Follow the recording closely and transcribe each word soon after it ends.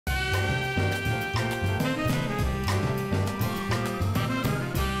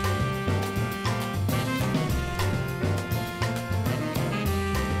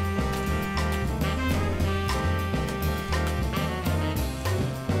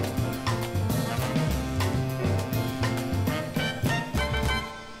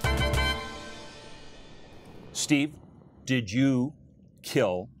Steve, did you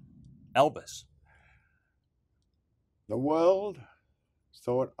kill Elvis? The world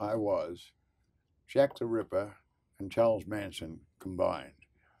thought I was Jack the Ripper and Charles Manson combined.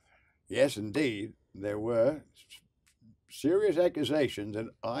 Yes, indeed, there were serious accusations that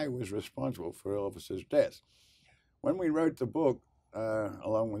I was responsible for Elvis's death. When we wrote the book,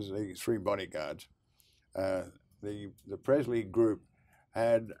 along with the three bodyguards, the Presley group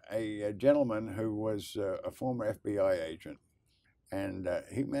had a gentleman who was a former FBI agent, and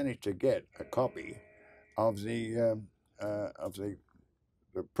he managed to get a copy of the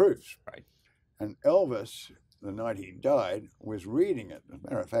proofs. Right. And Elvis, the night he died, was reading it. As a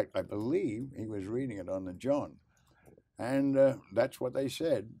matter of fact, I believe he was reading it on the John. And that's what they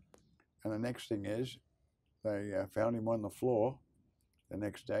said. And the next thing is, they found him on the floor the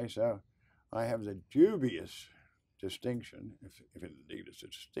next day. So I have the dubious distinction, if indeed it's a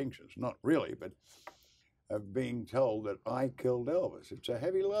distinction, it's not really, but of being told that I killed Elvis. It's a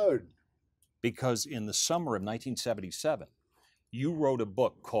heavy load. Because in the summer of 1977, you wrote a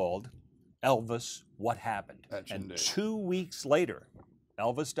book called Elvis, What Happened? That's and indeed. 2 weeks later,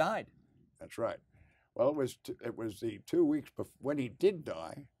 Elvis died. That's right. Well, it was the 2 weeks before, when he did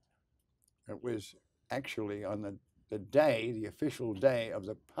die. It was actually on the day, the official day of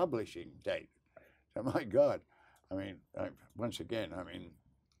the publishing date. So my God, I mean, once again, I mean,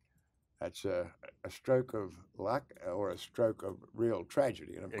 that's a stroke of luck or a stroke of real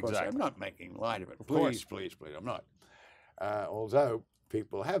tragedy. And of course, Exactly. I'm not making light of it. Of course. Please, I'm not. Although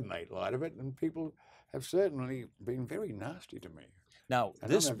people have made light of it, and people have certainly been very nasty to me. Now, And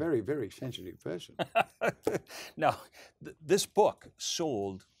this I'm a very, very sensitive person. now, this book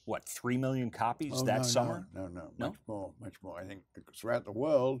sold what, 3 million copies that summer? No, much more. I think throughout the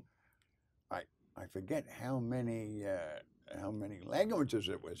world, I forget how many languages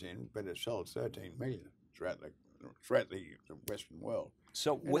it was in, but it sold 13 million throughout the Western world.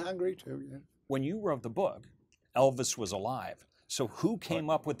 So And Hungary too, yeah. when you wrote the book, Elvis was alive. So who came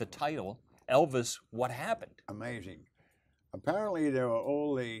up with the title, Elvis, What Happened? Amazing. Apparently, there were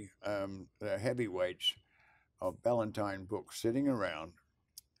all the heavyweights of Ballantine books sitting around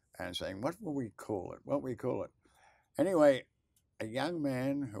and saying, "What will we call it? What will we call it?" Anyway, a young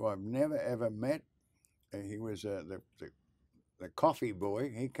man who I've never ever met, he was the coffee boy.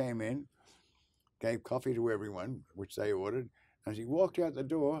 He came in, gave coffee to everyone, which they ordered. As he walked out the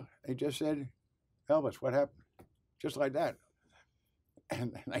door, he just said, "Elvis, what happened?" Just like that.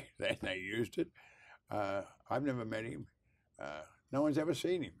 And they used it. I've never met him. No one's ever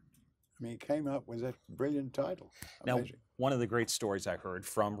seen him. I mean, he came up with that brilliant title. Amazing. Now, one of the great stories I heard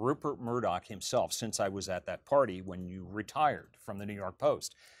from Rupert Murdoch himself, since I was at that party when you retired from the New York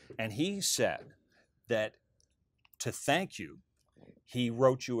Post, and he said that to thank you, he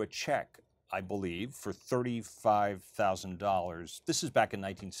wrote you a check, I believe, for $35,000. This is back in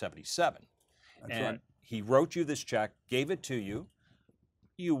 1977. That's and right. he wrote you this check, gave it to you.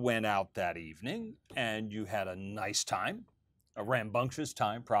 You went out that evening and you had a nice time, a rambunctious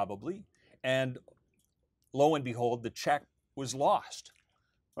time probably, and lo and behold, the check was lost.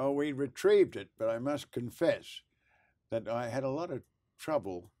 Well, we retrieved it, but I must confess that I had a lot of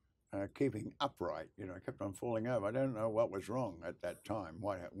trouble keeping upright. You know, I kept on falling over. I don't know what was wrong at that time,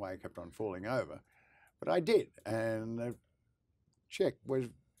 why I kept on falling over, but I did, and the check was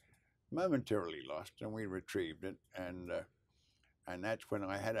momentarily lost, and we retrieved it, and that's when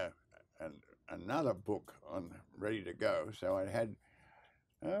I had another book ready to go. So I had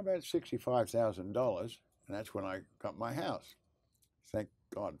about $65,000, and that's when I got my house. Thank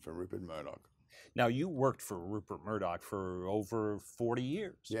God for Rupert Murdoch. Now, you worked for Rupert Murdoch for over 40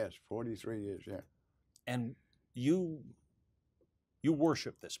 years. Yes, 43 years, yeah. And you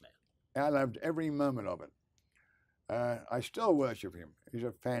worship this man. I loved every moment of it. I still worship him. He's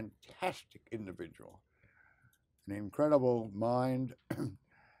a fantastic individual, an incredible mind,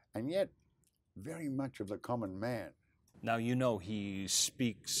 and yet very much of the common man. Now, you know he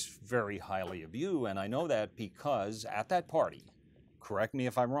speaks very highly of you, and I know that because at that party, correct me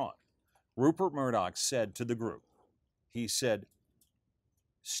if I'm wrong, Rupert Murdoch said to the group, he said,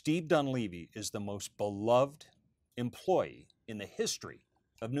 Steve Dunleavy is the most beloved employee in the history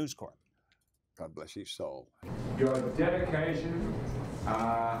of News Corp. God bless his soul. Your dedication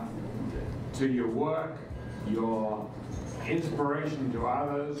to your work, your inspiration to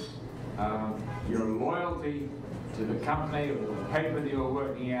others, your loyalty to the company or the paper that you're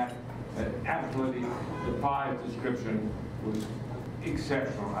working at, absolutely defies description, was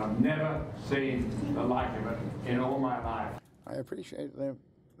exceptional. I've never seen the like of it in all my life. I appreciate the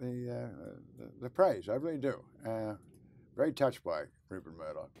praise. I really do. Very touched by Rupert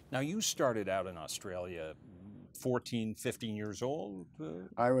Murdoch. Now, you started out in Australia 14, 15 years old?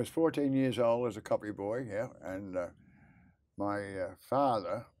 I was 14 years old as a copy boy, yeah, and my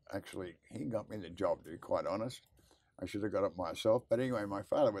father, actually, he got me the job, to be quite honest. I should have got it myself, but anyway, my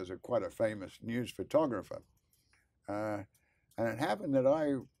father was quite a famous news photographer. And it happened that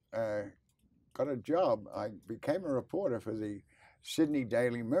I got a job. I became a reporter for the Sydney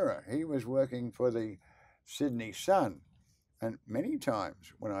Daily Mirror. He was working for the Sydney Sun. And many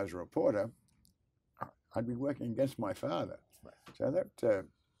times when I was a reporter, I'd be working against my father. Right. So that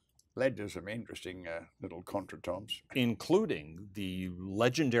led to some interesting little contretemps. Including the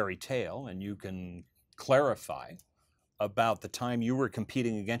legendary tale, and you can clarify, about the time you were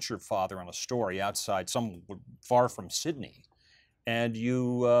competing against your father on a story outside, far from Sydney, and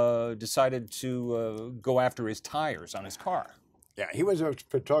you decided to go after his tires on his car. Yeah, he was a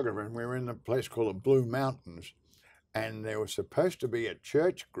photographer, and we were in a place called the Blue Mountains, and there was supposed to be a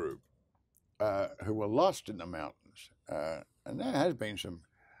church group who were lost in the mountains, and there has been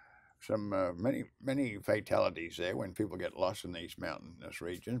many fatalities there when people get lost in these mountainous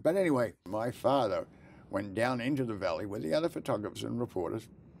regions. But anyway, my father went down into the valley with the other photographers and reporters,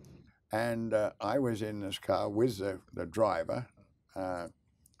 and I was in this car with the driver,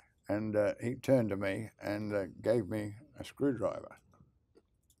 and he turned to me and gave me a screwdriver.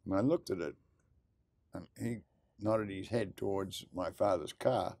 And I looked at it, and he nodded his head towards my father's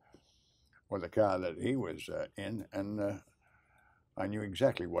car, or the car that he was in, and I knew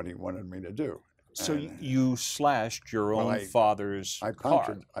exactly what he wanted me to do. So you slashed your own father's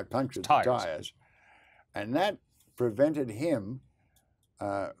car. I punctured the tires. And that prevented him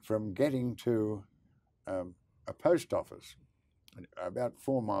from getting to a post office about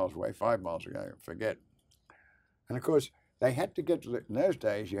 4 miles away, 5 miles away, I forget. And of course, they had to get to in those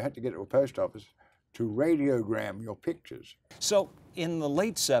days, you had to get to a post office to radiogram your pictures. So in the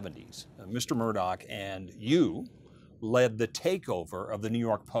late 70s, Mr. Murdoch and you led the takeover of the New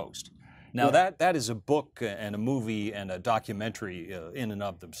York Post. Now that is a book and a movie and a documentary in and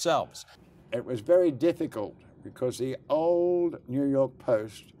of themselves. It was very difficult because the old New York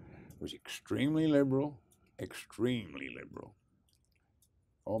Post was extremely liberal.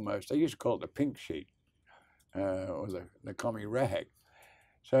 Almost, they used to call it the pink sheet, or the commie rag.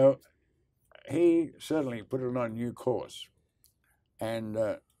 So he certainly put it on a new course. And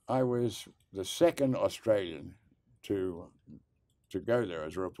I was the second Australian to go there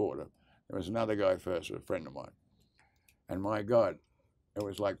as a reporter. There was another guy first, a friend of mine. And my God, it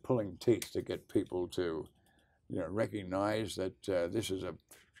was like pulling teeth to get people to, recognize that this is a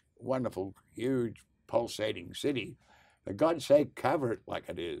wonderful, huge, pulsating city. For God's sake, cover it like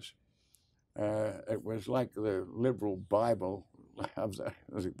it is. It was like the liberal Bible of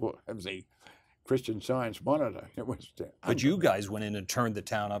the Christian Science Monitor. It was. But you guys went in and turned the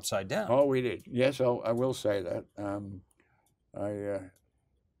town upside down. Oh, we did. Yes, I will say that.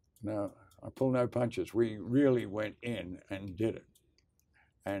 I pull no punches. We really went in and did it.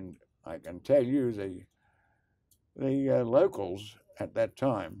 And I can tell you the locals at that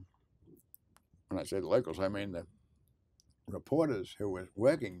time, when I say the locals, I mean the reporters who were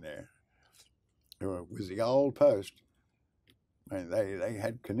working there, who were with the old Post, and they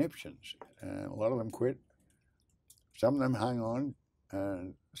had conniptions. A lot of them quit. Some of them hung on,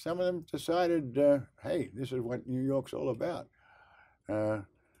 and some of them decided, hey, this is what New York's all about.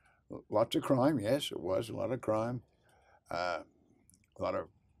 Lots of crime, yes, it was a lot of crime. A lot of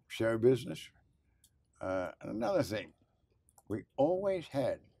show business. And another thing, we always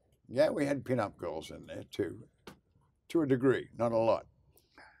had, we had pin-up girls in there too, to a degree, not a lot.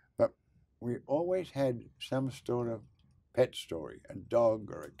 But we always had some sort of pet story, a dog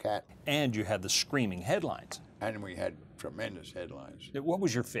or a cat. And you had the screaming headlines. And we had tremendous headlines. What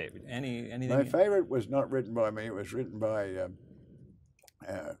was your favorite? Anything? My favorite was not written by me, it was written by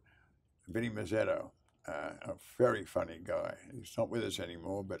Vinny Mazzetto. A very funny guy. He's not with us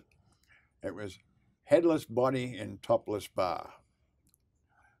anymore, but it was headless body in topless bar.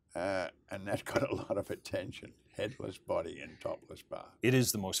 And that got a lot of attention. Headless body in topless bar. It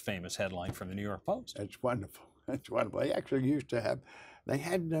is the most famous headline from the New York Post. It's wonderful. It's wonderful. They actually used to have, they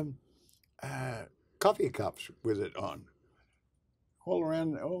had coffee cups with it on. All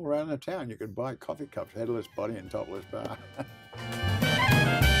around the town, you could buy coffee cups, headless body in topless bar.